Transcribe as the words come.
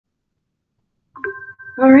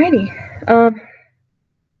Alrighty.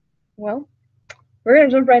 Well, we're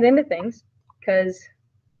gonna jump right into things because,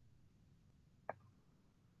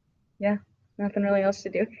 yeah, nothing really else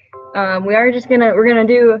to do. We're gonna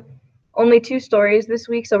do only 2 stories this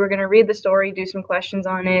week, so we're gonna read the story, do some questions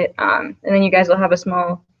on it, and then you guys will have a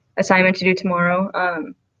small assignment to do tomorrow.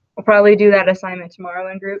 We'll probably do that assignment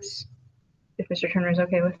tomorrow in groups, if Mr. Turner's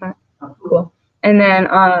okay with that. Cool. And then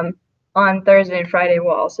on Thursday and Friday,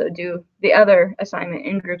 we'll also do the other assignment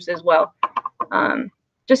in groups as well.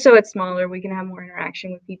 Just so it's smaller, we can have more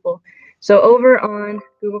interaction with people. So over on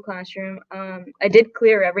Google Classroom, I did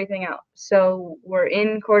clear everything out. So we're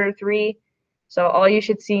in quarter 3. So all you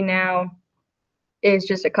should see now is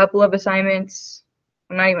just a couple of assignments,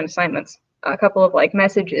 well, not even assignments, a couple of like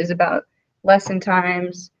messages about lesson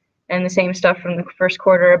times and the same stuff from the first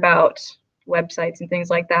quarter about websites and things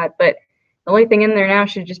like that. But the only thing in there now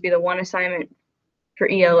should just be the one assignment for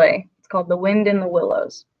ELA. It's called The Wind in the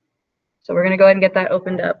Willows. So we're going to go ahead and get that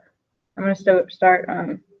opened up. I'm going to start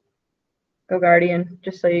Go Guardian,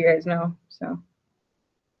 just so you guys know. So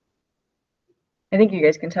I think you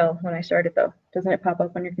guys can tell when I start it, though. Doesn't it pop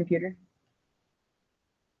up on your computer?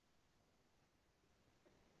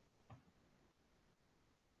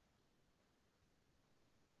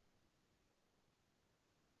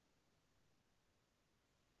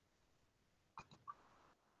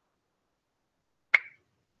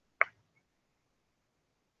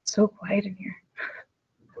 It's so quiet in here.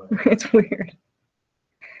 It's weird.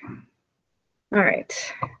 All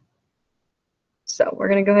right. So we're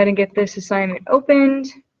going to go ahead and get this assignment opened.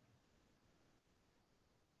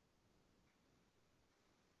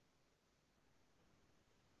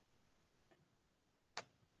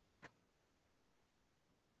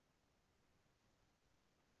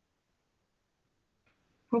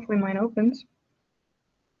 Hopefully mine opens.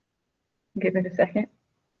 Give it a second.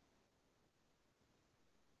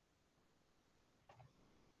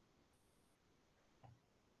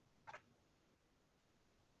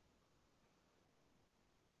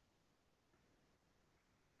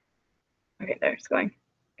 Okay, there it's going.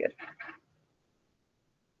 Good.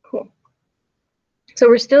 Cool. So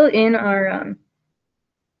we're still in our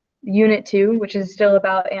Unit 2, which is still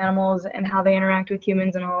about animals and how they interact with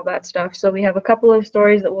humans and all of that stuff. So we have a couple of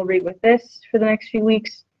stories that we'll read with this for the next few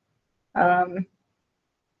weeks.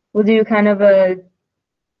 We'll do kind of a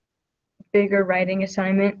bigger writing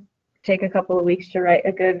assignment, take a couple of weeks to write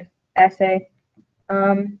a good essay.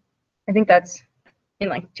 I think that's in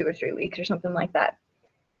like 2 or 3 weeks or something like that.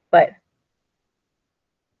 But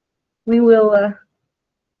we will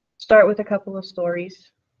start with a couple of stories.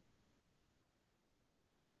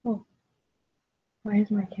 Oh, why is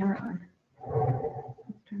my camera on?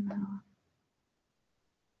 Let's turn that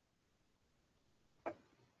off.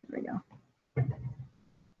 There we go.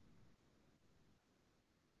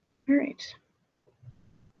 All right.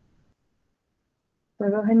 So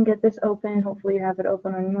go ahead and get this open. Hopefully you have it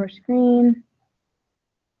open on your screen.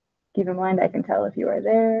 Keep in mind, I can tell if you are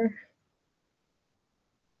there.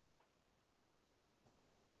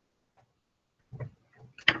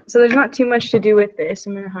 So there's not too much to do with this.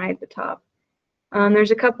 I'm going to hide the top.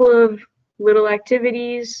 There's a couple of little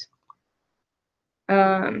activities.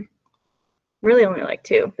 Really only like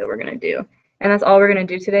 2 that we're going to do. And that's all we're going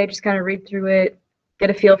to do today. Just kind of read through it, get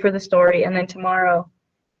a feel for the story. And then tomorrow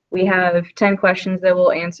we have 10 questions that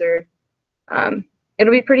we'll answer.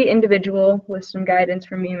 It'll be pretty individual with some guidance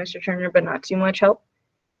from me and Mr. Turner, but not too much help.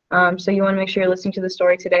 So you want to make sure you're listening to the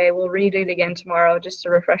story today. We'll read it again tomorrow just to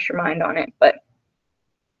refresh your mind on it. But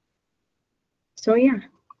so yeah,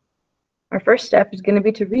 our first step is going to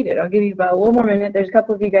be to read it. I'll give you about 1 more minute. There's a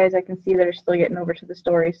couple of you guys I can see that are still getting over to the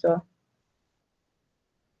story, so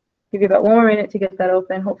give you about 1 more minute to get that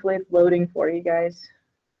open. Hopefully it's loading for you guys.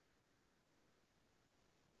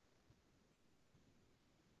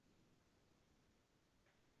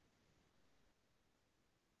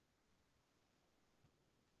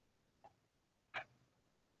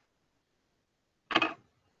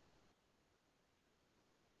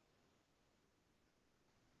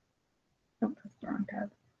 Oh, that's the wrong tab.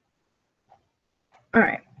 All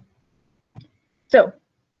right. So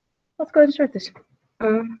let's go ahead and start this.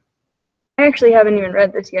 I actually haven't even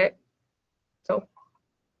read this yet, so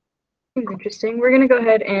it's interesting. We're going to go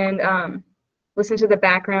ahead and listen to the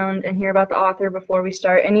background and hear about the author before we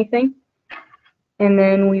start anything. And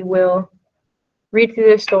then we will read through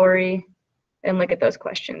the story and look at those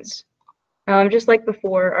questions. Just like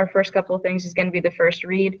before, our first couple of things is going to be the first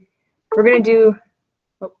read. We're going to do,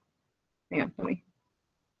 oh, hang on, let me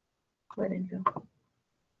let it go.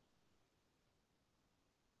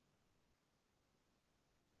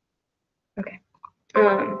 Okay.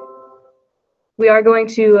 we are going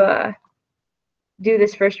to do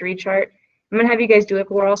this first read chart. I'm going to have you guys do it,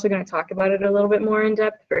 but we're also going to talk about it a little bit more in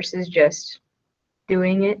depth versus just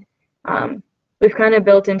doing it. We've kind of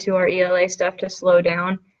built into our ELA stuff to slow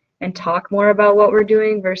down and talk more about what we're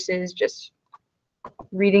doing versus just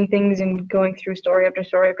reading things and going through story after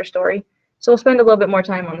story after story. So we'll spend a little bit more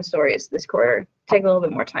time on the stories this quarter, take a little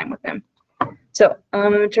bit more time with them. So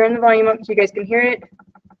I'm going to turn the volume up so you guys can hear it.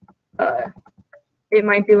 It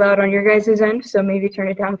might be loud on your guys' end, so maybe turn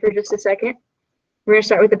it down for just a second. We're going to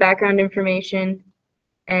start with the background information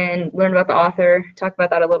and learn about the author, talk about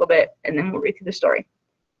that a little bit, and then we'll read through the story.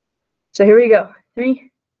 So here we go. 3,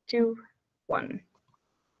 2, 1.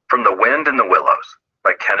 From The Wind in the Willows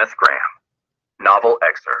by Kenneth Grahame. Novel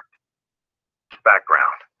excerpt.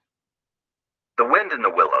 Background. The Wind in the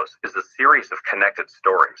Willows is a series of connected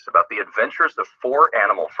stories about the adventures of 4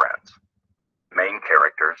 animal friends. Main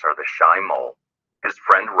characters are the shy mole, his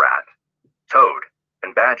friend Rat, Toad,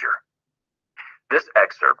 and Badger. This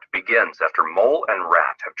excerpt begins after Mole and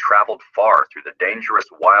Rat have traveled far through the dangerous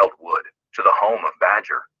wild wood to the home of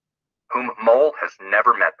Badger, whom Mole has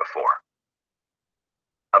never met before.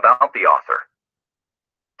 About the author.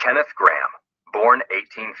 Kenneth Grahame, born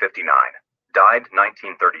 1859, died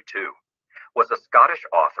 1932, was a Scottish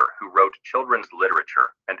author who wrote children's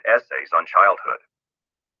literature and essays on childhood.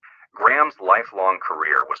 Grahame's lifelong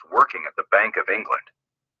career was working at the Bank of England.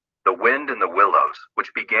 The Wind in the Willows,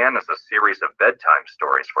 which began as a series of bedtime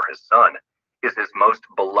stories for his son, is his most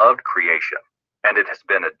beloved creation, and it has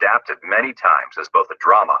been adapted many times as both a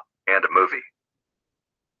drama and a movie.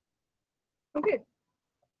 Okay.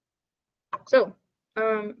 So,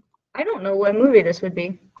 I don't know what movie this would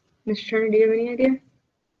be. Mr. Turner, do you have any idea?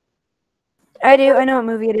 I do. I know what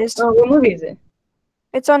movie it is. Oh, what movie is it?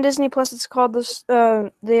 It's on Disney Plus. It's called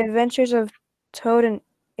The Adventures of Toad and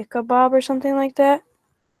Ichabod or something like that.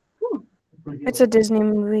 It's a Disney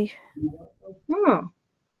movie. Oh,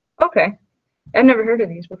 okay. I've never heard of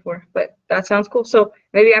these before, but that sounds cool. So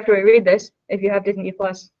maybe after we read this, if you have Disney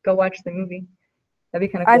Plus, go watch the movie. That'd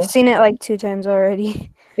be kind of cool. I've seen it like 2 times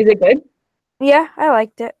already. Is it good? Yeah, I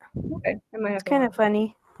liked it. Okay, I might have It's to kind watch of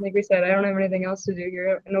funny. it. Like we said, I don't have anything else to do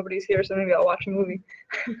here. Nobody's here, so maybe I'll watch a movie.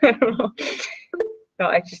 I don't know. No,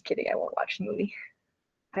 I'm just kidding. I won't watch the movie.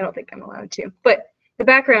 I don't think I'm allowed to. But the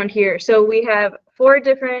background here. So we have 4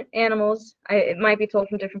 different animals. It might be told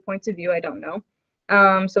from different points of view. I don't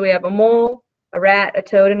know. So we have a mole, a rat, a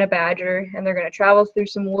toad, and a badger, and they're going to travel through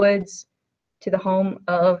some woods to the home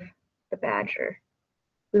of the badger,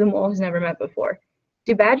 who the mole has never met before.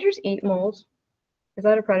 Do badgers eat moles? Is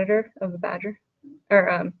that a predator of a badger? Or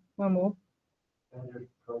a mole?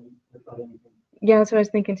 Yeah, that's what I was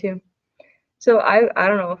thinking too. So I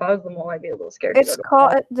don't know, if I was the mole, I'd be a little scared. It's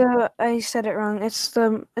called I said it wrong.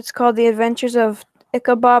 It's called The Adventures of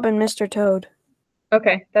Ichabod and Mr. Toad.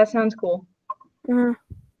 Okay, that sounds cool.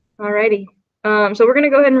 Mm-hmm. Alrighty. So we're gonna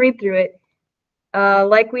go ahead and read through it.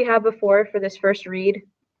 Like we have before for this first read,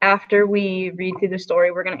 after we read through the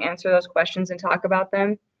story, we're gonna answer those questions and talk about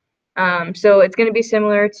them. So it's gonna be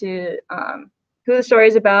similar to who the story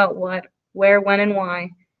is about, what, where, when, and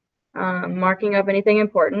why. Marking up anything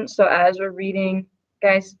important. So as we're reading,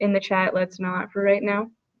 guys in the chat, let's not for right now.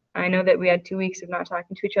 I know that we had 2 weeks of not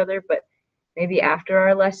talking to each other, but maybe after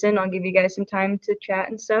our lesson, I'll give you guys some time to chat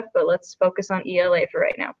and stuff, but let's focus on ELA for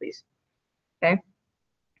right now, please. Okay.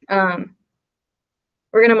 We're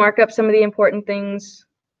going to mark up some of the important things.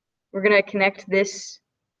 We're going to connect this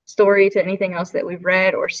story to anything else that we've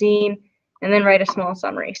read or seen, and then write a small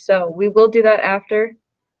summary. So we will do that after.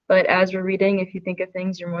 But as we're reading, if you think of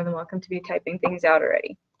things, you're more than welcome to be typing things out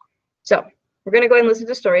already. So we're going to go ahead and listen to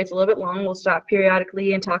the story. It's a little bit long. We'll stop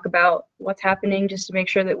periodically and talk about what's happening just to make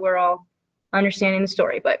sure that we're all understanding the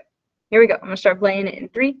story. But here we go. I'm going to start playing it in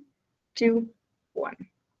 3, 2, 1.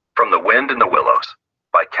 From The Wind in the Willows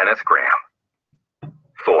by Kenneth Grahame.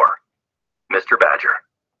 4. Mr. Badger.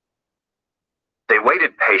 They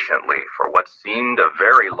waited patiently for what seemed a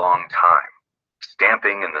very long time,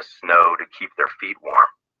 stamping in the snow to keep their feet warm.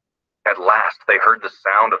 At last, they heard the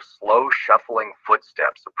sound of slow, shuffling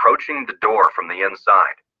footsteps approaching the door from the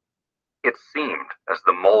inside. It seemed, as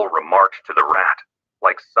the mole remarked to the rat,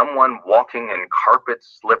 like someone walking in carpet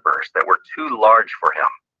slippers that were too large for him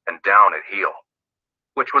and down at heel,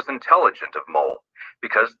 which was intelligent of Mole,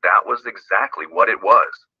 because that was exactly what it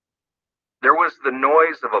was. There was the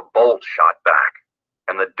noise of a bolt shot back,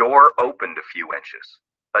 and the door opened a few inches,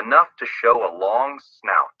 enough to show a long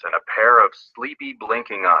snout and a pair of sleepy,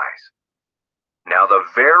 blinking eyes. Now the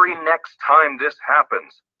very next time this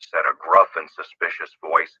happens, said a gruff and suspicious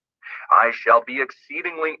voice, I shall be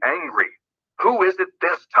exceedingly angry. Who is it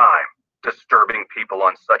this time, disturbing people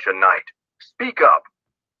on such a night, Speak up."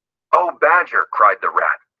 "Oh, Badger," cried the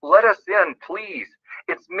rat, "let us in, please.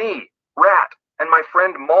 It's me, Rat, and my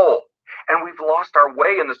friend Mole, and we've lost our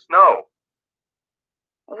way in the snow."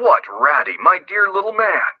 "What, Ratty, my dear little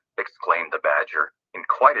man," exclaimed the Badger in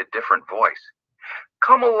quite a different voice.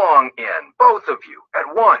 "Come along in, both of you,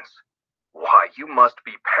 at once. Why, you must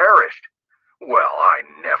be perished. Well, I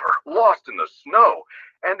never. Lost in the snow,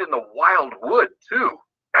 and in the wild wood, too,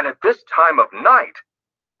 and at this time of night.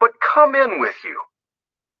 But come in with you."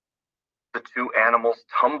 The two animals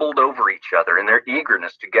tumbled over each other in their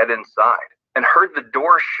eagerness to get inside, and heard the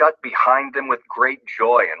door shut behind them with great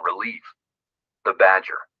joy and relief. The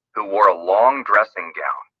Badger, who wore a long dressing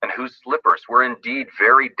gown, and whose slippers were indeed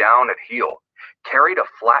very down at heel, carried a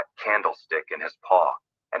flat candlestick in his paw,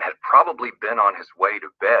 and had probably been on his way to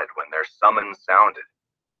bed when their summons sounded.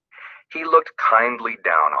 He looked kindly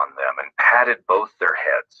down on them and patted both their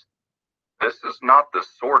heads. "This is not the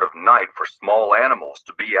sort of night for small animals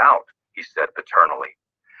to be out," he said paternally.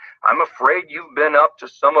 "I'm afraid you've been up to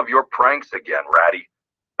some of your pranks again, Ratty.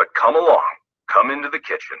 But come along, come into the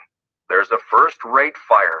kitchen. There's a first-rate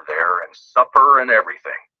fire there, and supper and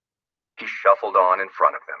everything." He shuffled on in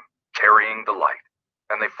front of them, carrying the light,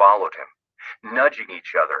 and they followed him, nudging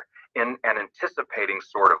each other in an anticipating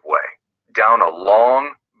sort of way, down a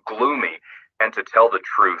long, gloomy, and to tell the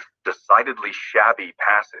truth, decidedly shabby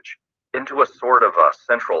passage, into a sort of a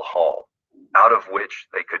central hall, out of which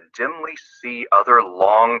they could dimly see other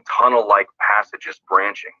long tunnel-like passages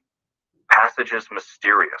branching, passages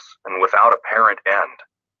mysterious and without apparent end.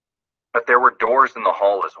 But there were doors in the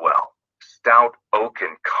hall as well, stout oak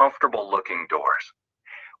and comfortable-looking doors.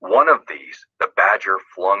 One of these the Badger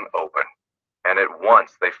flung open, and at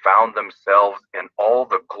once they found themselves in all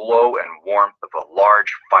the glow and warmth of a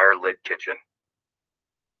large fire-lit kitchen.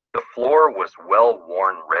 The floor was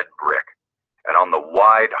well-worn red brick, and on the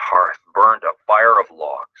wide hearth burned a fire of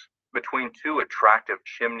logs, between two attractive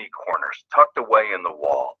chimney corners tucked away in the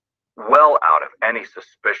wall, well out of any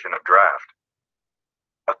suspicion of draught.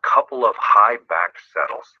 A couple of high-backed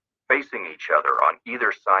settles, facing each other on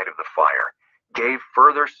either side of the fire, gave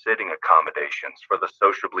further sitting accommodations for the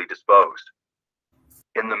sociably disposed.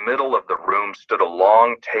 In the middle of the room stood a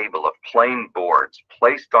long table of plain boards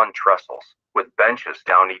placed on trestles, with benches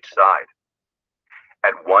down each side.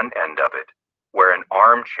 At one end of it, where an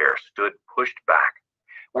armchair stood pushed back,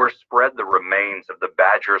 were spread the remains of the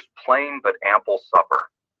Badger's plain but ample supper.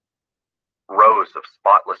 Rows of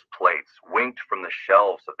spotless plates winked from the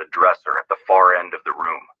shelves of the dresser at the far end of the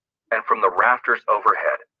room, and from the rafters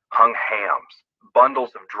overhead hung hams,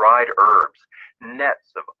 bundles of dried herbs,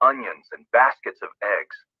 nets of onions, and baskets of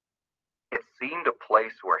eggs. It seemed a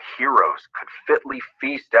place where heroes could fitly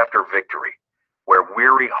feast after victory, where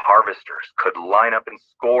weary harvesters could line up in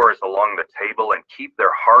scores along the table and keep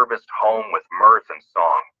their harvest home with mirth and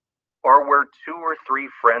song, or where 2 or 3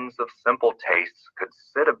 friends of simple tastes could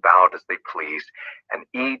sit about as they pleased and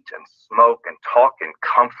eat and smoke and talk in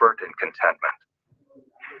comfort and contentment.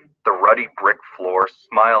 The ruddy brick floor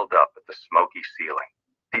smiled up at the smoky ceiling.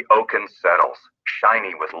 The oaken settles,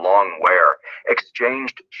 shiny with long wear,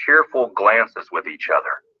 exchanged cheerful glances with each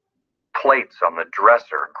other. Plates on the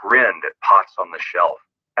dresser grinned at pots on the shelf,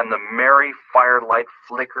 and the merry firelight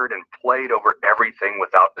flickered and played over everything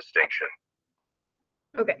without distinction.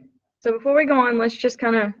 Okay, so before we go on, let's just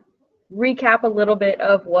kind of recap a little bit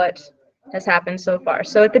of what has happened so far.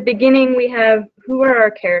 So at the beginning, we have, who are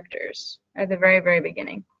our characters at the very, very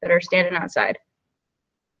beginning that are standing outside?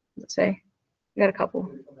 Let's say, we got a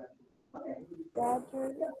couple.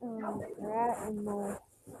 Badger, rat, and mole.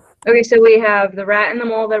 Okay, so we have the rat and the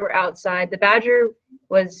mole that were outside. The Badger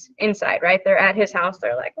was inside, right? They're at his house.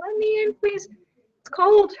 They're like, let me in, please. It's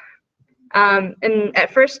cold. And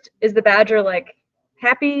at first, is the Badger like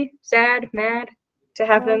happy, sad, mad to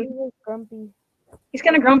have them? He was grumpy. He's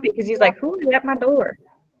kind of grumpy because he's like, who is at my door?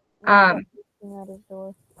 At his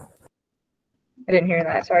door. I didn't hear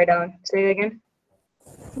that. Sorry, Don. Say it again.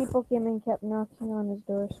 People came and kept knocking on his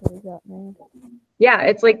door, so he got mad. Yeah,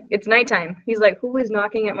 it's like, it's nighttime. He's like, who is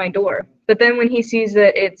knocking at my door? But then when he sees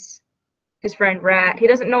that it's his friend Rat, he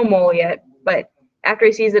doesn't know Mole yet, but after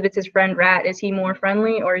he sees that it's his friend Rat, is he more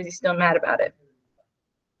friendly or is he still mad about it?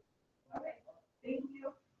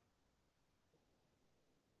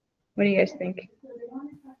 What do you guys think?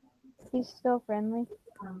 He's still friendly.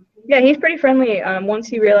 Yeah, he's pretty friendly once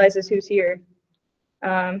he realizes who's here.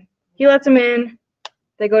 He lets him in.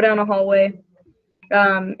 They go down a hallway.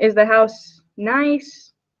 Is the house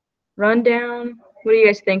nice? Run down? What do you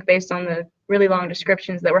guys think based on the really long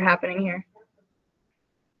descriptions that were happening here?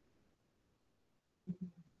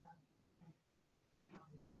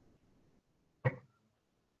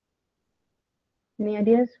 Any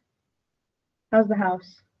ideas? How's the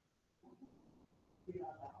house?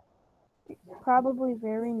 Probably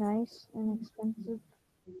very nice and expensive.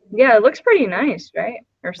 Yeah, it looks pretty nice, right?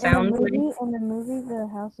 Or sounds nice. In the movie, the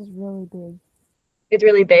house is really big. It's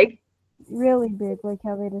really big? Really big, like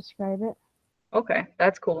how they describe it. Okay,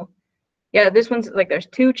 that's cool. Yeah, this one's like there's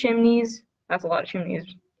 2 chimneys. That's a lot of chimneys.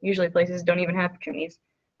 Usually places don't even have chimneys.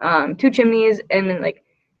 2 chimneys, and then like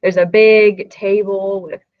there's a big table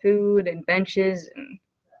with food and benches, and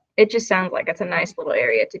it just sounds like it's a nice little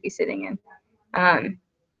area to be sitting in.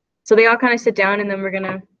 So they all kind of sit down, and then we're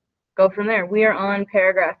gonna go from there. We are on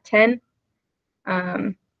paragraph 10.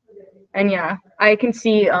 And yeah, I can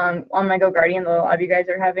see on my Go Guardian that a lot of you guys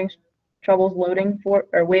are having troubles loading for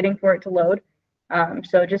or waiting for it to load.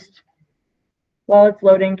 So just while it's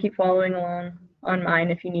loading, keep following along on mine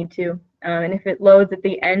if you need to. And if it loads at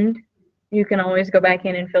the end, you can always go back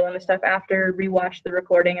in and fill in the stuff after, rewatch the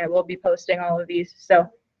recording. I will be posting all of these. So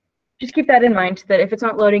just keep that in mind that if it's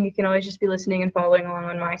not loading, you can always just be listening and following along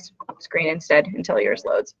on my screen instead until yours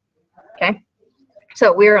loads. Okay?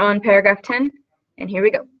 So we're on paragraph 10, and here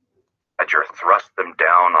we go. Badger thrust them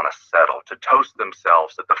down on a settle to toast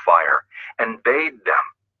themselves at the fire and bade them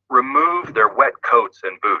remove their wet coats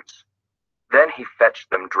and boots. Then he fetched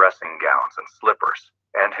them dressing gowns and slippers,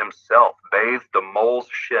 and himself bathed the mole's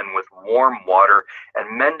shin with warm water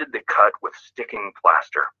and mended the cut with sticking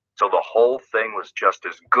plaster, so the whole thing was just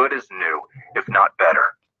as good as new, if not better.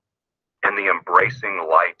 In the embracing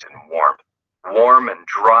light and warmth, warm and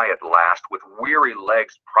dry at last, with weary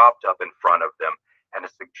legs propped up in front of them, and a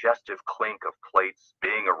suggestive clink of plates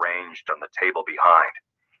being arranged on the table behind,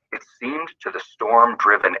 it seemed to the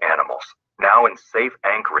storm-driven animals, now in safe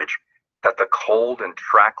anchorage, that the cold and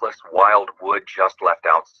trackless wild wood just left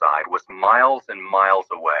outside was miles and miles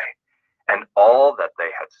away, and all that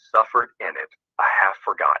they had suffered in it a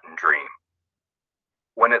half-forgotten dream.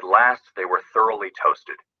 When at last they were thoroughly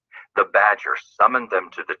toasted, the badger summoned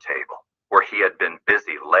them to the table, where he had been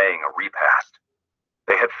busy laying a repast.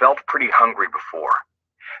 They had felt pretty hungry before,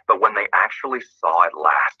 but when they actually saw at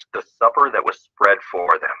last the supper that was spread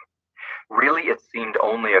for them, really it seemed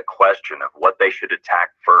only a question of what they should attack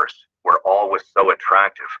first, where all was so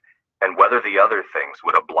attractive, and whether the other things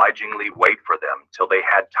would obligingly wait for them till they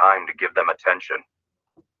had time to give them attention.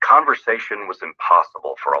 Conversation was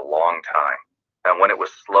impossible for a long time, and when it was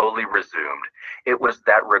slowly resumed, it was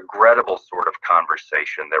that regrettable sort of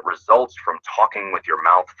conversation that results from talking with your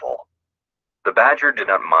mouth full. The badger did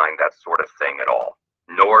not mind that sort of thing at all,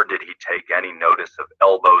 nor did he take any notice of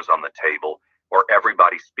elbows on the table or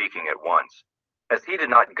everybody speaking at once, as he did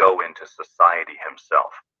not go into society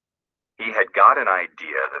himself. He had got an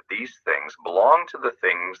idea that these things belonged to the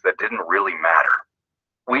things that didn't really matter.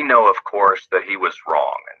 We know, of course, that he was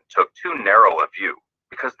wrong and took too narrow a view,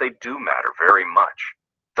 because they do matter very much,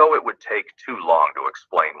 though it would take too long to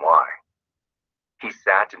explain why. He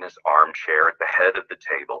sat in his armchair at the head of the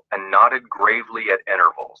table and nodded gravely at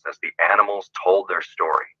intervals as the animals told their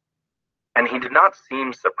story. And he did not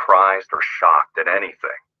seem surprised or shocked at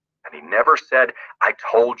anything, and he never said, "I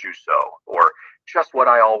told you so," or "just what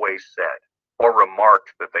I always said," or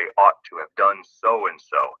remarked that they ought to have done so and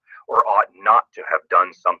so, or ought not to have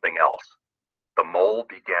done something else. The mole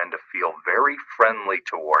began to feel very friendly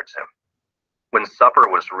towards him. When supper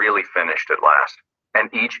was really finished at last,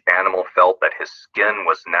 and each animal felt that his skin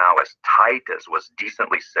was now as tight as was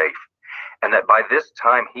decently safe, and that by this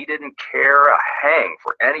time he didn't care a hang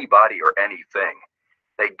for anybody or anything,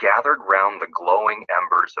 they gathered round the glowing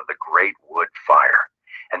embers of the great wood fire,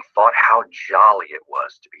 and thought how jolly it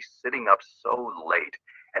was to be sitting up so late,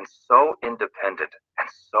 and so independent, and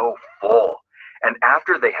so full. And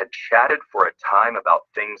after they had chatted for a time about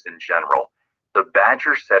things in general, the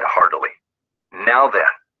badger said heartily, "Now then,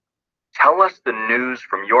 tell us the news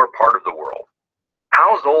from your part of the world.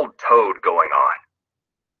 How's old Toad going on?"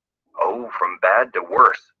 "Oh, from bad to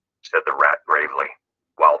worse," said the rat gravely,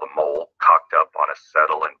 while the mole, cocked up on a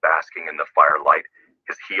settle and basking in the firelight,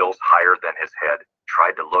 his heels higher than his head,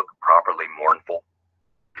 tried to look properly mournful.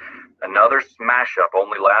 "Another smash-up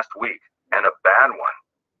only last week, and a bad one.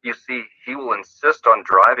 You see, he will insist on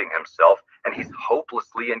driving himself, and he's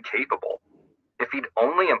hopelessly incapable. If he'd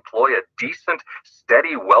only employ a decent,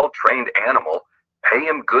 steady, well-trained animal, pay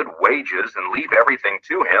him good wages, and leave everything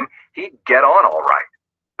to him, he'd get on all right.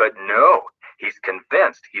 But no, he's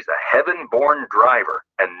convinced he's a heaven-born driver,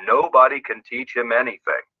 and nobody can teach him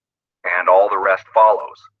anything. And all the rest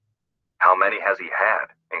follows." "How many has he had?"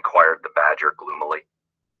 inquired the badger gloomily.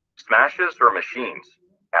 "Smashes or machines?"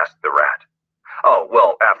 asked the rat. "Oh,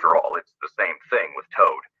 well, after all, it's the same thing with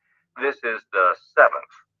Toad. This is the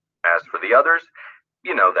 7th. As for the others,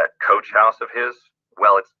 you know that coach house of his,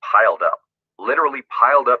 Well, it's piled up, literally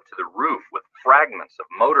piled up to the roof with fragments of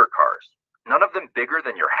motor cars, none of them bigger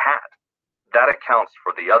than your hat. That accounts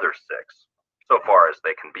for the other 6, so far as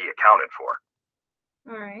they can be accounted for.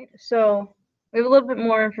 All right, so we have a little bit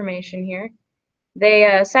more information here.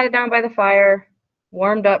 They sat down by the fire,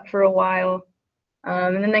 warmed up for a while,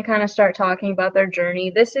 and then they kind of start talking about their journey.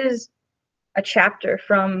 This is a chapter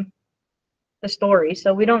from the story,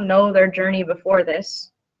 so we don't know their journey before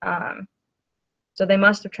this. So they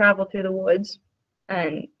must have traveled through the woods,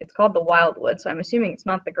 and it's called the Wild Woods, so I'm assuming it's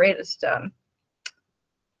not the greatest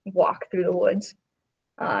walk through the woods.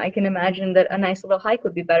 I can imagine that a nice little hike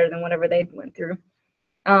would be better than whatever they went through.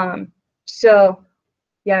 So,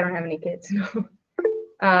 yeah, I don't have any kids.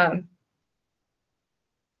 I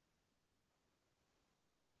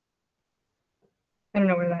don't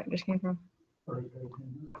know where that just came from.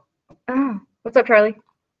 Oh, what's up, Charlie?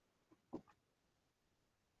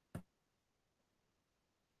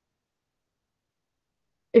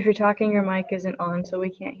 If you're talking, your mic isn't on, so we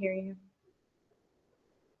can't hear you.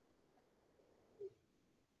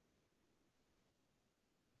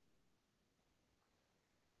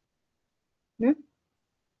 No?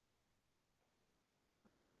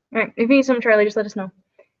 All right, if you need something, Charlie, just let us know.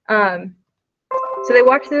 So they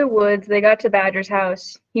walked through the woods. They got to Badger's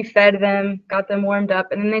house. He fed them, got them warmed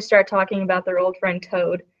up, and then they start talking about their old friend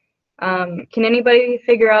Toad. Can anybody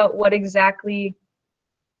figure out what exactly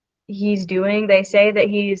he's doing? They say that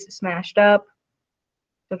he's smashed up.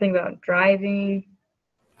 Something about driving.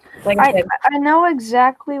 Like I said, I know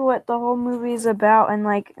exactly what the whole movie is about, and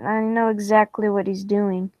like I know exactly what he's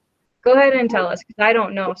doing. Go ahead and tell us, because I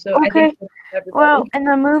don't know. So okay. I think everybody. Well, in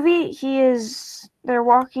the movie, they're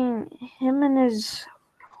walking. Him and his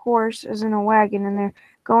horse is in a wagon, and they're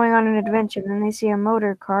going on an adventure. And then they see a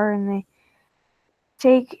motor car, and they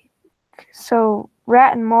take. So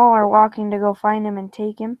Rat and Mole are walking to go find him and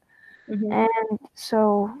take him, and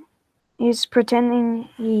so he's pretending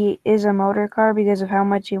he is a motor car because of how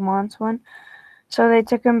much he wants one. So they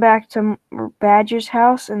took him back to Badger's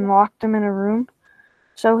house and locked him in a room.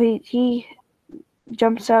 So he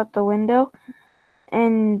jumps out the window,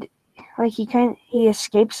 and like he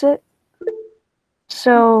escapes it.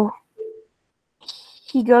 So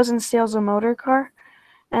he goes and steals a motor car,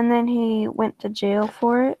 and then he went to jail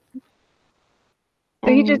for it.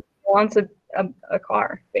 So he just wants a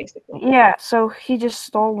car, basically. Yeah, so he just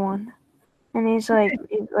stole one. And he's like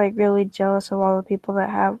really jealous of all the people that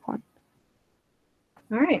have one.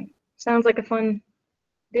 All right. Sounds like a fun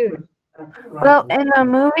dude. Well, in the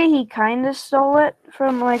movie, he kind of stole it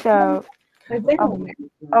from like a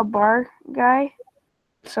bar guy,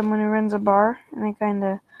 someone who runs a bar, and he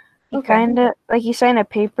signed a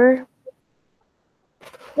paper.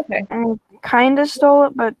 Okay. And he kind of stole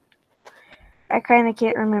it, but I kind of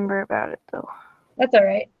can't remember about it though. That's all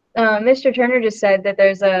right. Mr. Turner just said that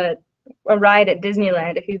there's a ride at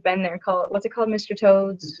Disneyland, if you've been there, what's it called? Mr.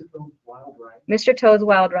 Toad's Wild Ride. Mr. Toad's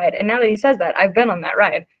Wild Ride. And now that he says that, I've been on that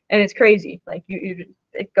ride, and it's crazy. Like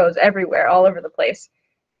it goes everywhere, all over the place.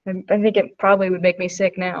 And I think it probably would make me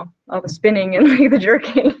sick now, all the spinning and like the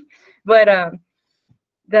jerking. But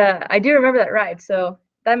I do remember that ride, so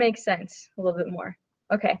that makes sense a little bit more.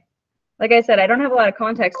 Okay. Like I said, I don't have a lot of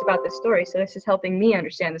context about this story, so this is helping me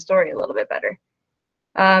understand the story a little bit better.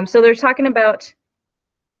 So they're talking about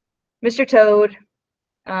Mr. Toad.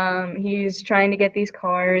 He's trying to get these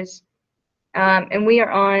cars. And we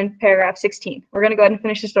are on paragraph 16. We're going to go ahead and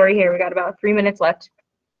finish the story here. We got about 3 minutes left.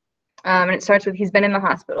 And it starts with he's been in the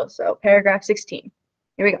hospital. So paragraph 16.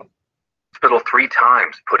 Here we go. Hospital 3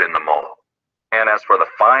 times put in the mole. And as for the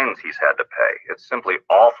fines he's had to pay, it's simply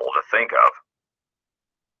awful to think of.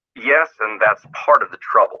 Yes, and that's part of the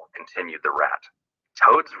trouble, continued the rat.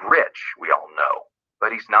 Toad's rich, we all know,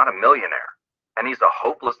 but he's not a millionaire. And he's a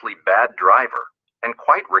hopelessly bad driver, and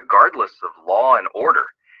quite regardless of law and order.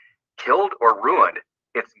 Killed or ruined,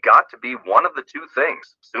 it's got to be one of the two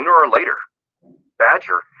things, sooner or later.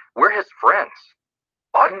 Badger, we're his friends.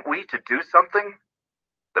 Oughtn't we to do something?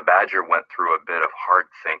 The Badger went through a bit of hard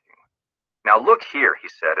thinking. Now look here, he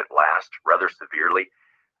said at last, rather severely.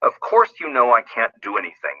 Of course you know I can't do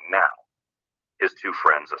anything now. His two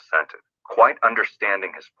friends assented, quite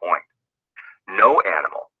understanding his point. No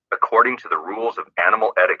animal, according to the rules of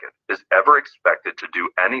animal etiquette, is ever expected to do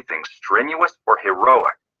anything strenuous or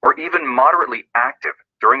heroic, or even moderately active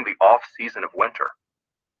during the off-season of winter.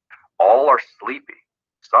 All are sleepy,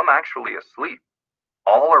 some actually asleep.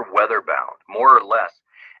 All are weather-bound, more or less,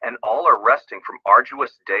 and all are resting from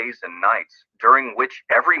arduous days and nights, during which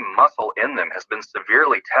every muscle in them has been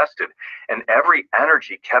severely tested, and every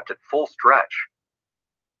energy kept at full stretch.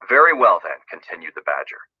 Very well then, continued the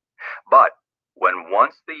Badger. But When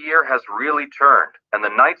once the year has really turned and the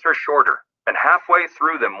nights are shorter, and halfway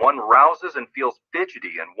through them one rouses and feels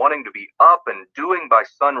fidgety and wanting to be up and doing by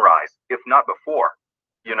sunrise, if not before.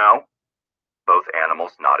 You know? Both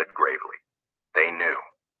animals nodded gravely. They knew.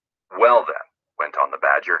 Well then, went on the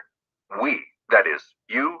badger, we, that is,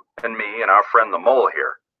 you and me and our friend the mole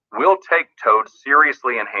here, will take Toad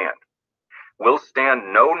seriously in hand. We'll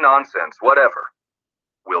stand no nonsense whatever.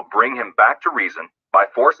 We'll bring him back to reason, by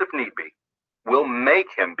force if need be. We'll make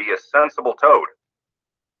him be a sensible Toad.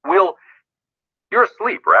 You're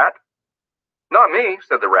asleep, Rat. Not me,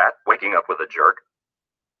 said the Rat, waking up with a jerk.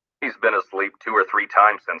 He's been asleep 2 or 3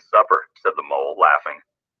 times since supper, said the Mole, laughing.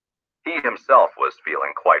 He himself was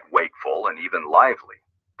feeling quite wakeful and even lively,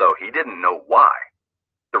 though he didn't know why.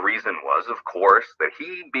 The reason was, of course, that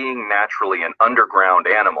he, being naturally an underground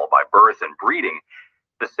animal by birth and breeding,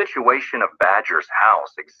 the situation of Badger's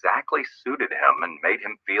house exactly suited him and made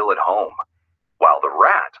him feel at home, while the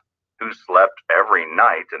Rat, who slept every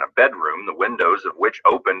night in a bedroom the windows of which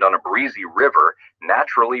opened on a breezy river,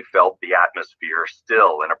 naturally felt the atmosphere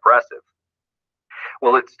still and oppressive.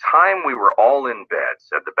 Well, it's time we were all in bed,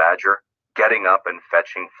 said the Badger, getting up and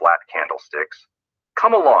fetching flat candlesticks.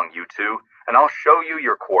 Come along, you two, and I'll show you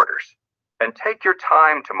your quarters. And take your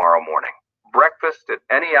time tomorrow morning. Breakfast at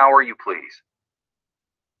any hour you please.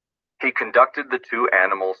 He conducted the 2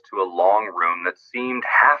 animals to a long room that seemed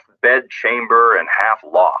half bedchamber and half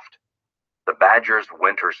loft. The Badger's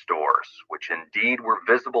winter stores, which indeed were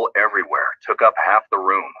visible everywhere, took up half the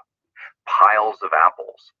room. Piles of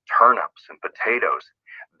apples, turnips, and potatoes,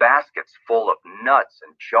 baskets full of nuts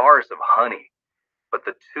and jars of honey. But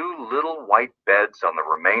the 2 little white beds on the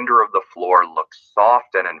remainder of the floor looked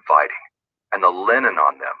soft and inviting, and the linen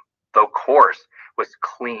on them, though coarse, was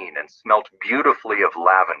clean and smelt beautifully of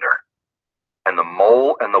lavender. And the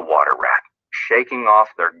Mole and the Water Rat, shaking off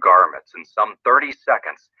their garments in some 30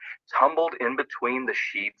 seconds, tumbled in between the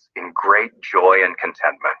sheets in great joy and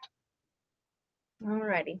contentment.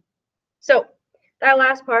 Alrighty. So, that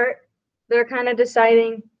last part, they're kind of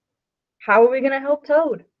deciding, how are we going to help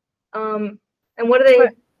Toad? And what do they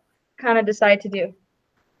kind of decide to do?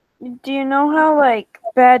 Do you know how, like,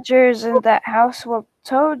 Badger's in that house? Well,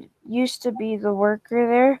 Toad used to be the worker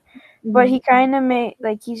there, but he kind of made,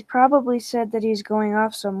 like, he's probably said that he's going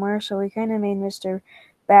off somewhere, so he kind of made Mr.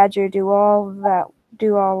 Badger do all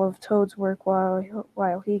of Toad's work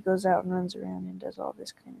while he goes out and runs around and does all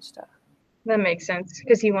this kind of stuff. That makes sense,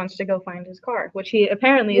 because he wants to go find his car, which he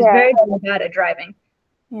apparently is very bad at driving,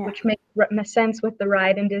 which makes sense with the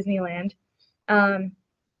ride in Disneyland.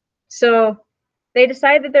 So they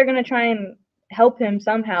decide that they're going to try and help him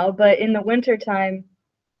somehow, but in the wintertime,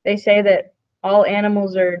 they say that all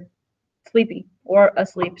animals are sleepy or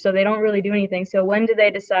asleep, so they don't really do anything. So when do they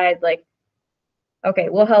decide, like, okay,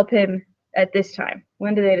 we'll help him at this time?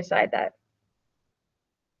 When do they decide that?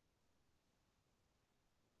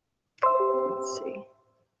 Let's see.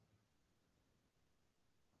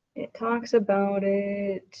 It talks about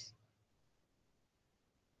it.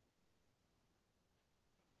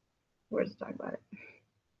 Where does it talk about it?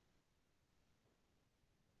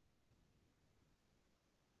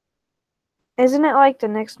 Isn't it like the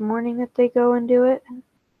next morning that they go and do it?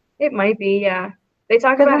 It might be, yeah. They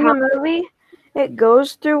talk about how in the movie it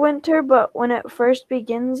goes through winter, but when it first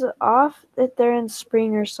begins off, that they're in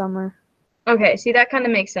spring or summer. Okay, see, that kind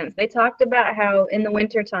of makes sense. They talked about how in the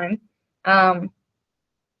wintertime,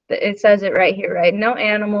 it says it right here, right? No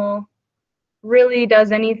animal really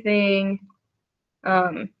does anything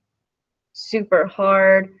super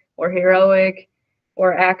hard or heroic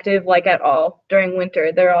or active, like, at all during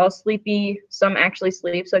winter. They're all sleepy. Some actually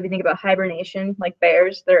sleep. So if you think about hibernation, like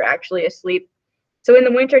bears, they're actually asleep. So in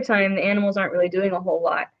the wintertime, the animals aren't really doing a whole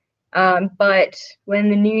lot. But when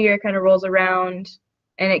the new year kind of rolls around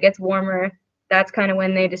and it gets warmer, that's kind of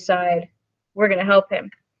when they decide we're going to help him.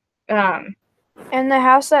 And the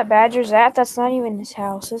house that Badger's at, that's not even his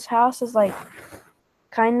house. His house is, like,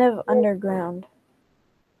 kind of underground.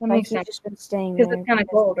 That Like, makes he's sense. just been staying there. Because it's kind of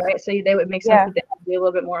cold, right? So they would make sense that they would be a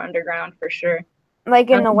little bit more underground for sure. Like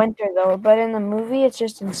in the winter, though. But in the movie, it's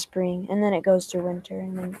just in spring. And then it goes through winter.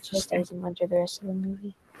 And then it just stays in winter the rest of the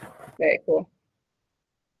movie. Very cool.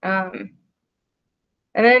 And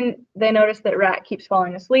then they notice that Rat keeps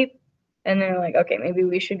falling asleep. And they're like, okay, maybe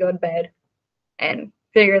we should go to bed and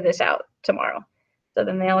figure this out tomorrow. So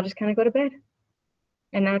then they all just kind of go to bed.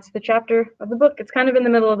 And that's the chapter of the book. It's kind of in the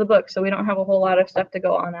middle of the book, so we don't have a whole lot of stuff to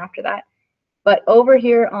go on after that. But over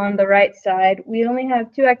here on the right side, we only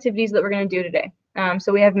have 2 activities that we're going to do today.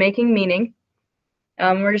 So we have making meaning.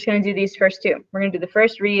 We're just going to do these first 2. We're going to do the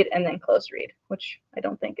first read and then close read, which I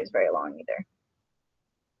don't think is very long either.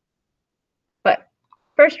 But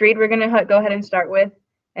first read, we're going to go ahead and start with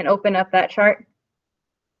and open up that chart.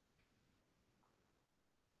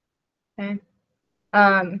 Okay.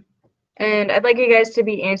 And I'd like you guys to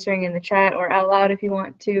be answering in the chat or out loud if you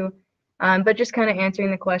want to, but just kind of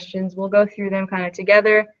answering the questions. We'll go through them kind of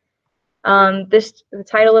together. The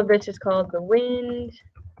title of this is called The Wind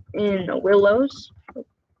in the Willows.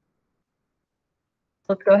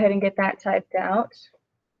 Let's go ahead and get that typed out.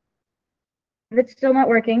 If it's still not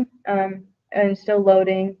working and still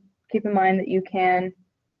loading, keep in mind that you can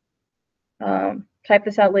type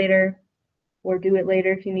this out later or do it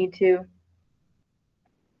later if you need to.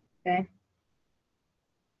 Okay.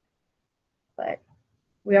 But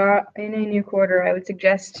we are in a new quarter. I would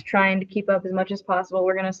suggest trying to keep up as much as possible.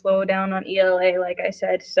 We're going to slow down on ELA, like I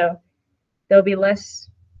said, so there'll be less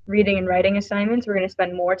reading and writing assignments. We're going to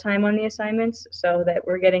spend more time on the assignments so that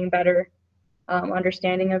we're getting better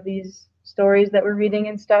understanding of these stories that we're reading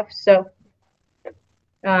and stuff. So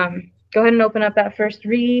go ahead and open up that first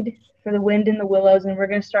read for The Wind in the Willows, and we're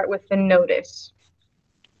going to start with the notice.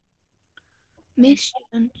 Miss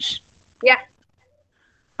Jones. Yeah.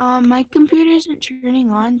 My computer isn't turning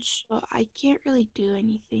on, so I can't really do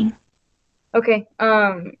anything. Okay.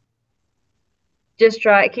 Just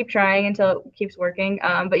keep trying until it keeps working.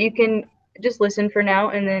 But you can just listen for now,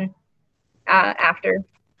 and then after,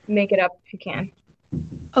 make it up if you can.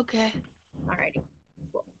 Okay. Alrighty.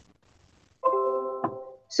 Cool.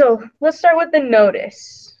 So let's start with the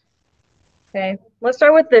notice. Okay. Let's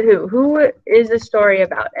start with the who. Who is the story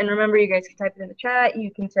about? And remember, you guys can type it in the chat.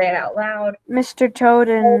 You can say it out loud. Mr. Toad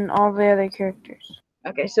and all the other characters.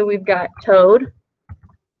 Okay, so we've got Toad.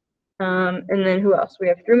 And then who else? We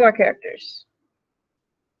have 3 more characters.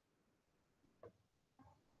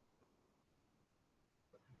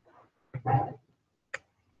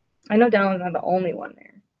 I know Dallon's not the only one there.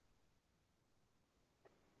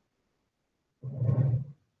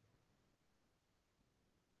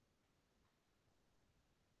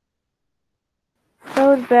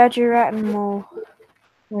 Toad, Badger, Rat, and Mole.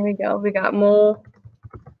 There we go. We got Mole.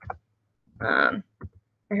 I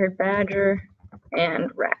heard Badger and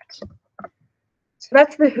Rat. So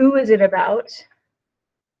that's the who is it about.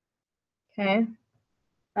 Okay.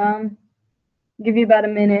 Give you about a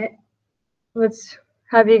minute. Let's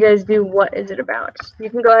have you guys do what is it about. You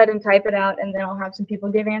can go ahead and type it out, and then I'll have some people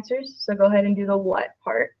give answers. So go ahead and do the what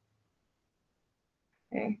part.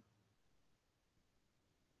 Okay.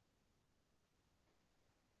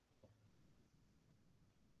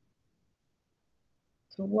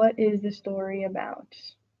 So what is the story about?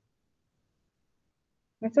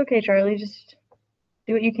 That's okay, Charlie. Just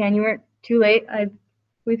do what you can. You weren't too late.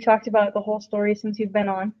 We've talked about the whole story since you've been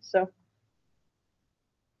on, so.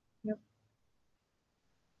 Yep.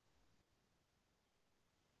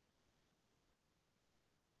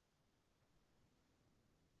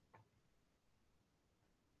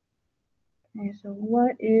 Okay, so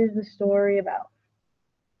what is the story about?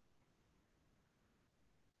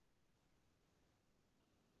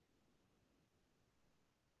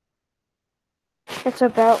 It's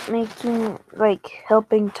about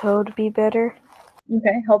helping Toad be better.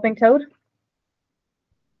 Okay, helping Toad.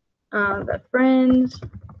 The friends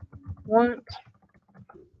want.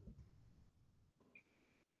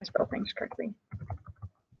 I spell things correctly.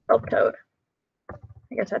 Help Toad.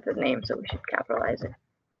 I guess that's his name, so we should capitalize it.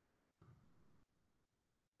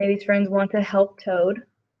 Okay, these friends want to help Toad.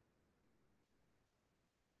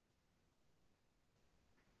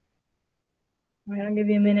 I'm going to give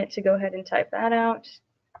you a minute to go ahead and type that out.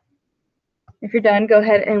 If you're done, go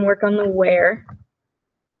ahead and work on the where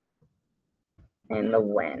and the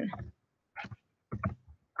when.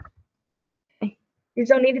 Okay. These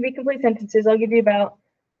don't need to be complete sentences. I'll give you about,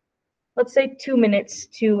 let's say, 2 minutes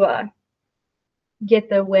to get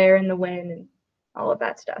the where and the when and all of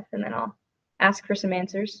that stuff, and then I'll ask for some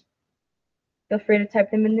answers. Feel free to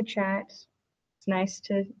type them in the chat. It's nice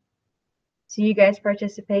to see you guys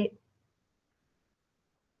participate.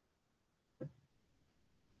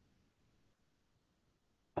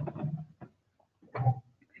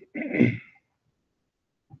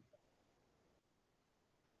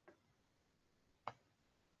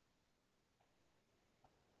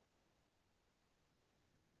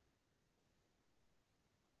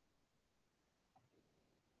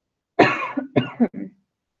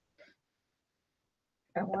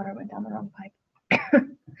 That water went down the wrong pipe.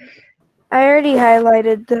 I already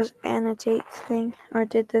highlighted the annotate thing, or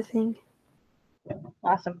did the thing.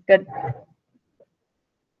 Awesome, good.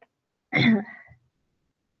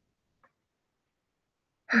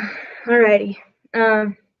 Alrighty.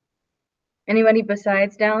 Anybody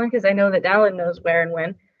besides Dallin? Because I know that Dallin knows where and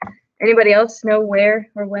when. Anybody else know where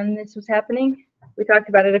or when this was happening? We talked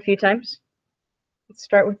about it a few times. Let's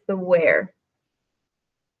start with the where.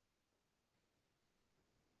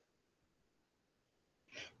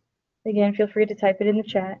 Again, feel free to type it in the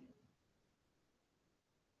chat.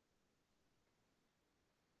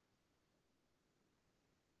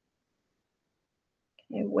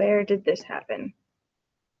 Okay, where did this happen?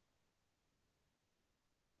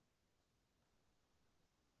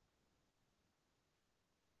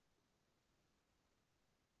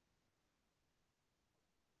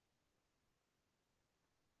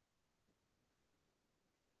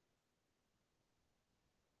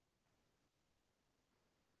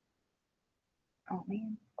 Oh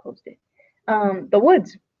man, closed it. The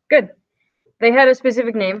woods. Good. They had a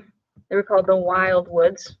specific name. They were called the Wild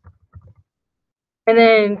Woods. And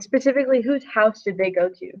then specifically, whose house did they go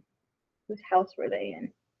to? Whose house were they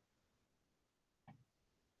in?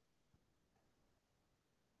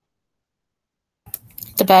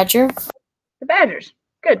 The badger. The Badgers.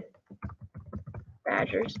 Good.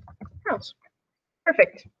 Badgers house.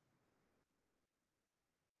 Perfect.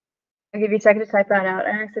 I'll give you a second to type that out.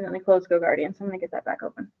 I accidentally closed Go Guardian, so I'm going to get that back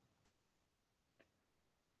open.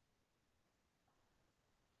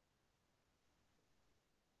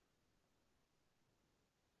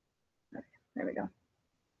 There we go.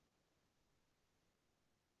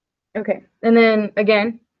 Okay, and then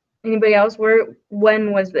again, anybody else?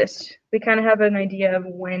 When was this? We kind of have an idea of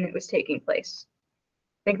when it was taking place.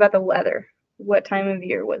 Think about the weather. What time of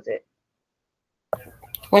year was it?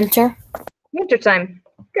 Winter. Winter time.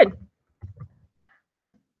 Good.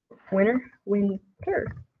 Winter.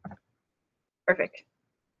 Perfect.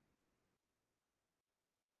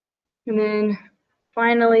 And then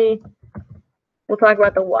finally, we'll talk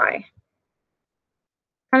about the why.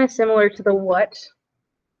 Kind of similar to the what,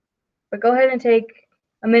 but go ahead and take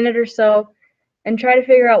a minute or so and try to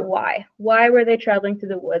figure out why. Why were they traveling through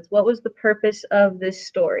the woods? What was the purpose of this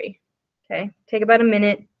story? Okay, take about a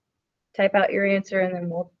minute, type out your answer, and then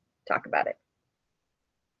we'll talk about it.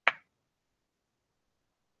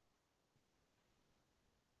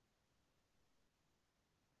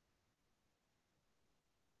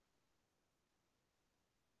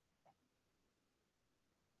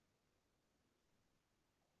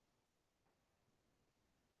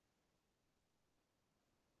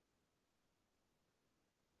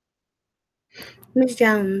 Miss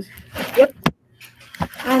Jones. Yep.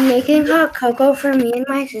 I'm making hot cocoa for me and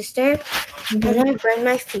my sister, and I burned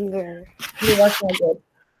my finger. You look so good.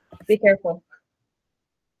 Be careful.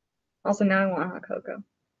 Also, now I want hot cocoa.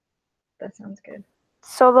 That sounds good.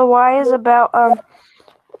 So the why is about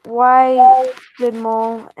why did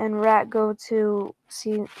Mole and Rat go to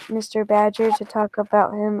see Mr. Badger to talk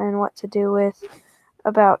about him and what to do with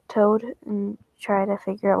about Toad and try to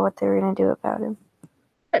figure out what they were gonna do about him.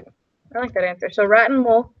 Good. I like that answer. So Rat and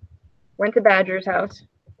Mole went to Badger's house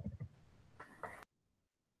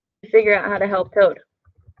to figure out how to help Toad.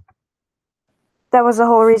 That was the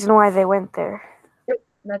whole reason why they went there. Yep,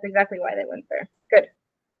 that's exactly why they went there. Good.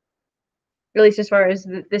 At least as far as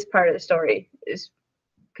this part of the story is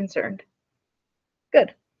concerned.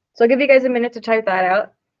 Good. So I'll give you guys a minute to type that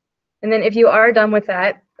out. And then if you are done with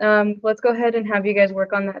that, let's go ahead and have you guys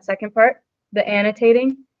work on that second part, the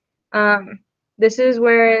annotating. This is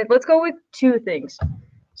where, let's go with two things.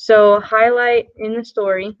 So highlight in the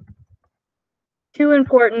story 2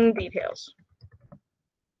 important details.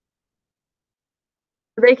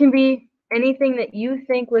 They can be anything that you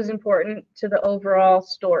think was important to the overall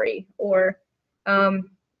story, or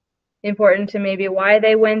important to maybe why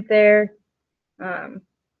they went there,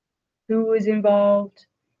 who was involved,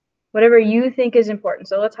 whatever you think is important.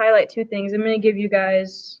 So let's highlight 2 things. I'm going to give you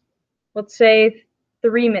guys, let's say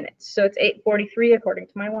 3 minutes. So it's 8:43 according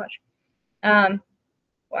to my watch.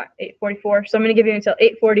 8:44. So I'm going to give you until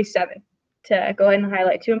 8:47 to go ahead and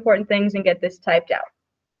highlight 2 important things and get this typed out.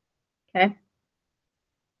 Okay?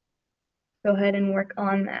 Go ahead and work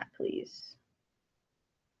on that, please.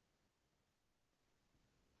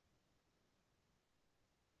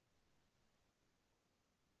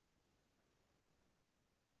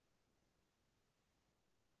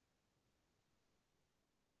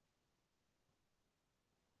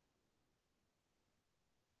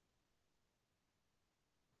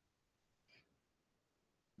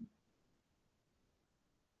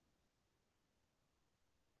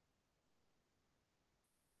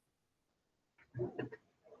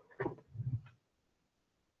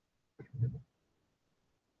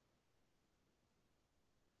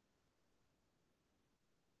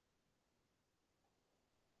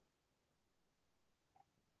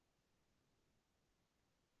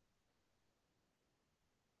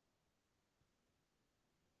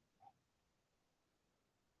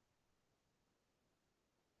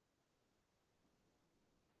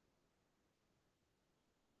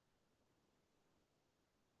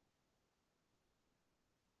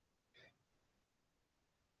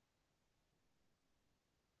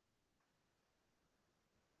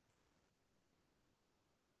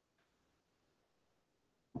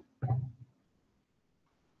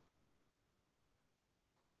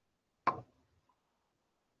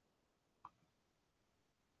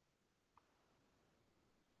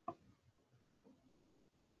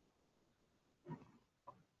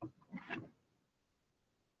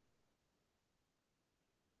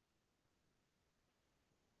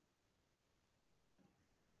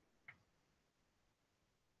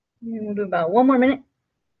 And we'll do about 1 more minute.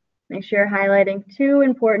 Make sure you're highlighting 2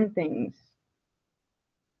 important things.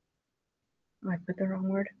 Oh, I put the wrong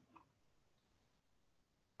word.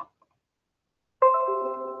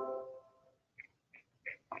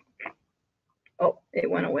 Oh, it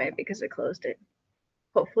went away because I closed it.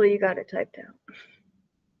 Hopefully you got it typed out.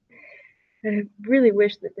 I really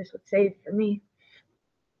wish that this would save for me.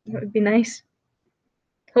 That would be nice.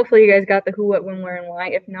 Hopefully you guys got the who, what, when, where, and why.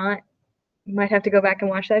 If not, you might have to go back and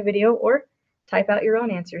watch that video or type out your own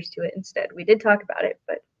answers to it instead. We did talk about it,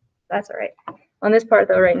 but that's all right. On this part,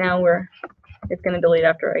 though, right now, it's going to delete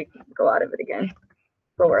after I go out of it again.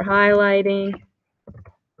 But we're highlighting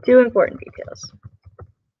 2 important details,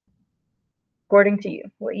 according to you,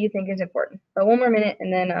 what you think is important. But 1 more minute,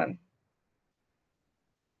 and then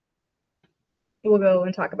we'll go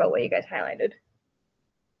and talk about what you guys highlighted.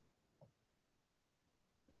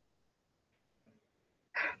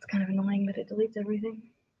 It's kind of annoying that it deletes everything.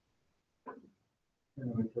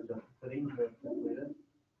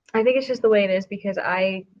 I think it's just the way it is because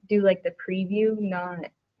I do like the preview, not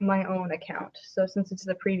my own account. So since it's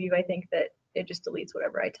the preview, I think that it just deletes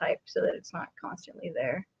whatever I type so that it's not constantly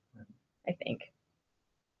there. I think.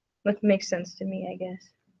 That makes sense to me, I guess.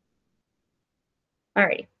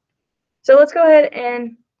 Alrighty. So let's go ahead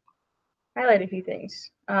and highlight a few things.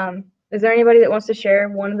 Is there anybody that wants to share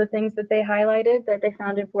one of the things that they highlighted that they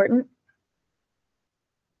found important?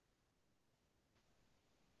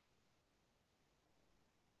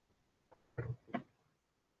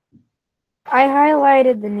 I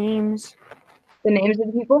highlighted the names. The names of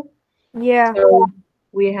the people? Yeah. So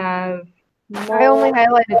we have I only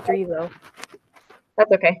highlighted 3 though.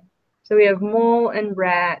 That's okay. So we have mole and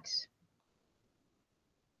rat.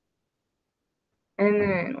 And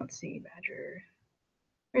then, let's see, badger.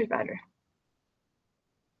 Where's badger?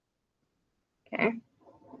 Okay.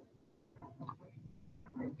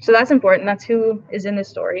 So that's important. That's who is in the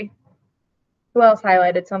story. Who else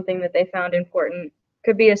highlighted something that they found important?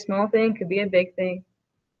 Could be a small thing, could be a big thing.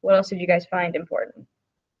 What else did you guys find important?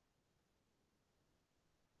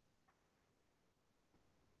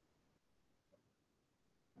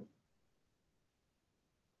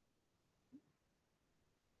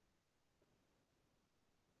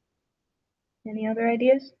 Any other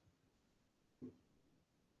ideas?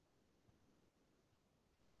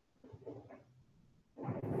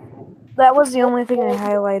 That was the only thing I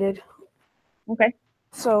highlighted. Okay,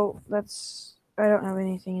 So I don't have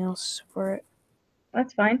anything else for it.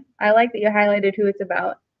 that's fine. I like that you highlighted who it's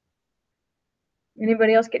about.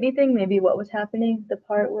 Anybody else get anything? Maybe what was happening? The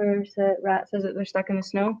part where the rat says that they're stuck in the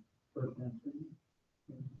snow?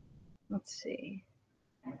 Let's see.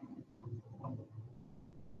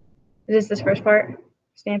 Is this first part?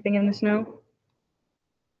 Stamping in the snow?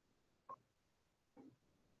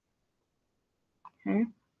 Okay.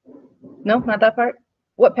 No, not that part.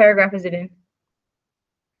 What paragraph is it in?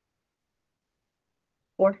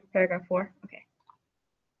 4, paragraph 4. Okay.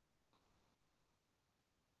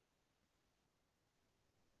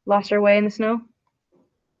 Lost our way in the snow?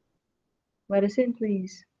 Let us in,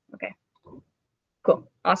 please. Okay.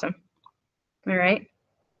 Cool. Awesome. All right.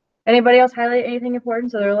 Anybody else highlight anything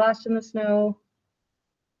important? So they're lost in the snow.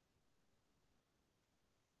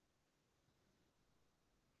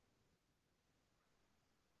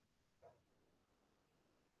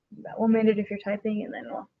 About 1 minute if you're typing, and then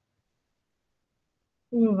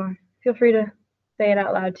we'll move on. Feel free to say it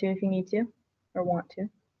out loud too if you need to or want to.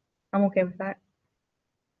 I'm okay with that.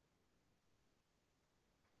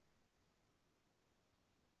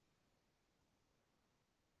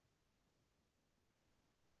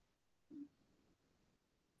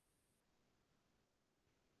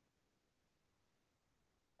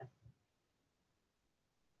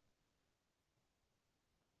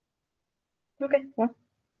 Okay, well,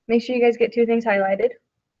 make sure you guys get 2 things highlighted.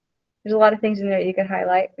 There's a lot of things in there that you could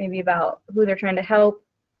highlight, maybe about who they're trying to help,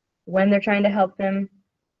 when they're trying to help them,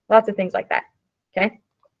 lots of things like that. Okay.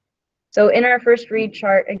 So in our first read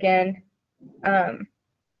chart again,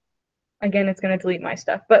 it's going to delete my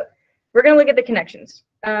stuff, but we're going to look at the connections.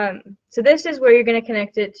 So this is where you're going to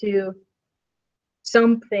connect it to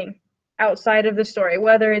something outside of the story,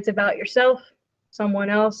 whether it's about yourself,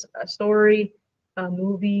 someone else, a story, a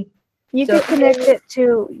movie. You could connect it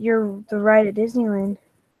to the ride at Disneyland.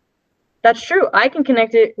 That's true. I can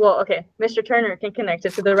connect it. Well, okay, Mr. Turner can connect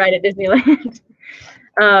it to the ride at Disneyland.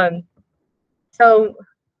 So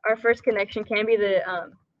our first connection can be the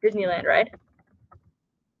Disneyland ride.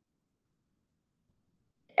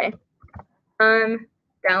 Okay.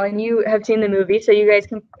 Dallin, you have seen the movie, so you guys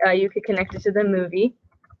can you could connect it to the movie.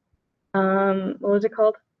 What was it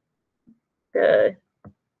called?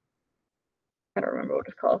 I don't remember what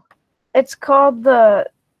it's called. It's called the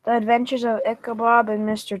Adventures of Ichabod and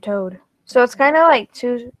Mr. Toad. So it's kind of like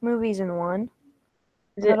two movies in one.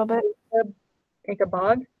 Is A little bit.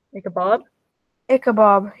 Ichabod? Ichabod?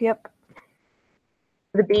 Ichabod. Yep.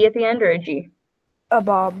 With a B at the end or a G? A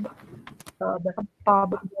Bob. Bob.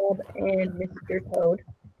 Bob. Bob and Mr. Toad.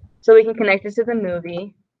 So we can connect it to the movie.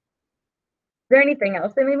 Is there anything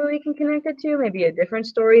else that maybe we can connect it to? Maybe a different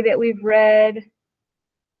story that we've read?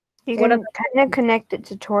 You What can kind of connect it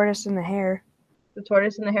to Tortoise and the Hare. The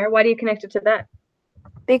Tortoise and the Hare? Why do you connect it to that?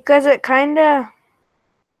 Because it kind of...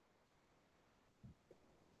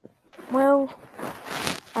 Well,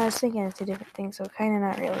 I was thinking of two different things, so kind of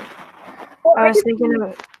not really. Well, I was thinking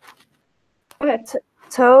of Go ahead.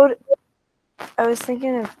 Toad. I was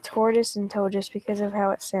thinking of Tortoise and Toad just because of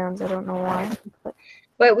how it sounds. I don't know why.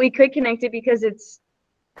 But we could connect it because it's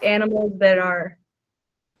animals that are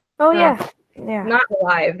Oh, yeah. Yeah. not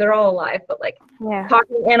alive. They're all alive, but like Yeah.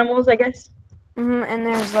 talking animals, I guess. And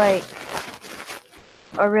there's like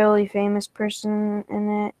a really famous person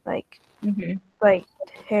in it, like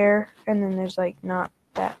Hare, and then there's like not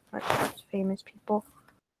that much famous people.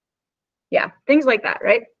 Yeah, things like that,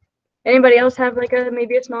 right? Anybody else have like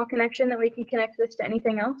maybe a small connection that we can connect this to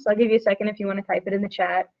anything else? I'll give you a second if you want to type it in the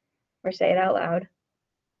chat or say it out loud.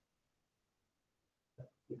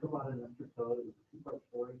 Ichabod and Mr. Toad is a two-part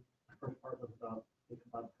story. The first part was about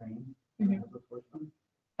Ichabod Crane. Mhm. That was the first one.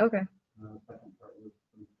 Okay. The second part was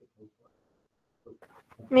Mr. Toad.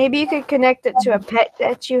 Maybe you could connect it to a pet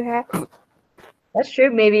that you have. That's true.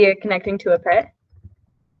 Maybe you're connecting to a pet.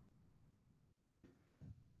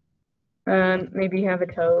 Maybe you have a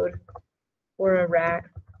toad or a rat,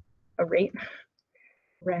 a rat,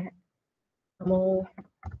 a mole.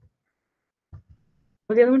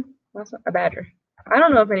 What's the other one? Last one? A badger. I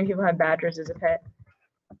don't know if any people have badgers as a pet.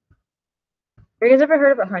 Have you guys ever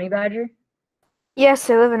heard of a honey badger? Yes,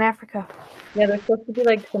 they live in Africa. Yeah, they're supposed to be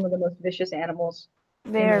like some of the most vicious animals.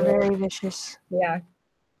 They are very vicious. Yeah.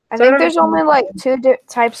 I So I think don't there's know- only like two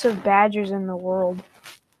types of badgers in the world.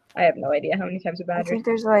 I have no idea how many types of I badgers. think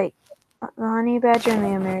there's like the honey badger and the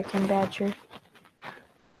American badger.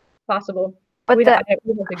 Possible. But we have to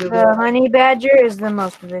Google the it. honey badger is the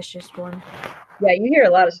most vicious one. Yeah, you hear a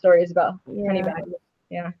lot of stories about honey Yeah. badgers.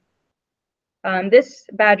 Yeah. This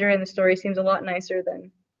badger in the story seems a lot nicer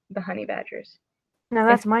than the honey badgers. Now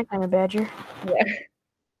that's my kind of badger. Yeah.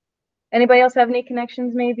 Anybody else have any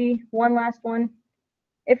connections? Maybe one last one.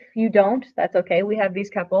 If you don't, that's okay. We have these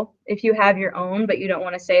couple. If you have your own, but you don't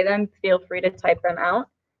want to say them, feel free to type them out.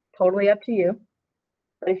 Totally up to you.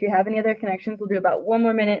 But if you have any other connections, we'll do about one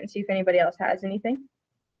more minute and see if anybody else has anything.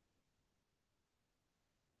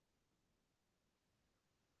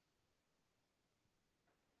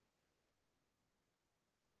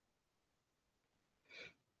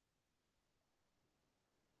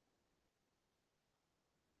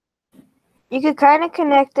 You could kind of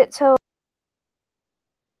connect it to...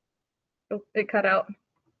 Oh, it cut out.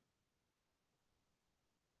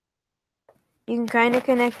 You can kind of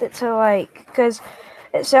connect it to like... Because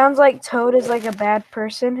it sounds like Toad is like a bad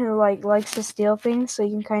person who like likes to steal things. So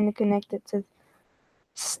you can kind of connect it to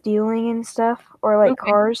stealing and stuff. Or like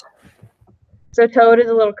cars. So Toad is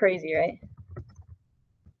a little crazy, right?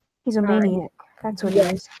 He's a maniac. That's what he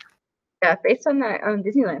is. Yeah, based on that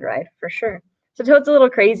Disneyland ride, for sure. So Toad's a little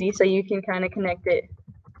crazy, so you can kind of connect it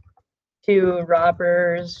to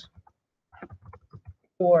robbers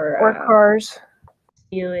or cars.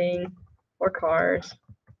 stealing or cars.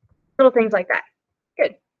 Little things like that.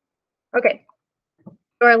 Good. Okay.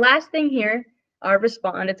 So our last thing here, our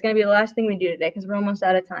respond, it's going to be the last thing we do today because we're almost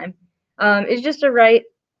out of time, is just to write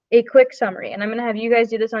a quick summary. And I'm going to have you guys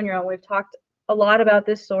do this on your own. We've talked a lot about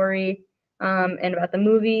this story and about the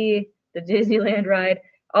movie, the Disneyland ride,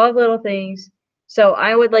 all the little things. So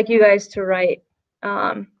I would like you guys to write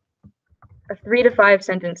a 3 to 5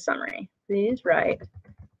 sentence summary. Please write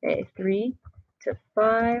a 3 to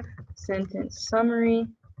 5 sentence summary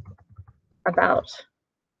about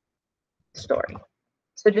the story.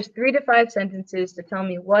 So just 3 to 5 sentences to tell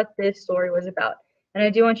me what this story was about. And I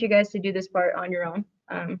do want you guys to do this part on your own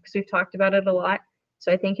because we've talked about it a lot.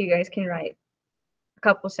 So I think you guys can write a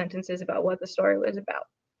couple sentences about what the story was about.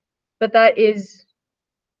 But that is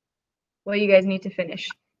what you guys need to finish.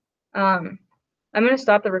 I'm going to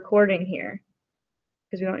stop the recording here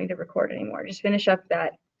because we don't need to record anymore. Just finish up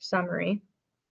that summary.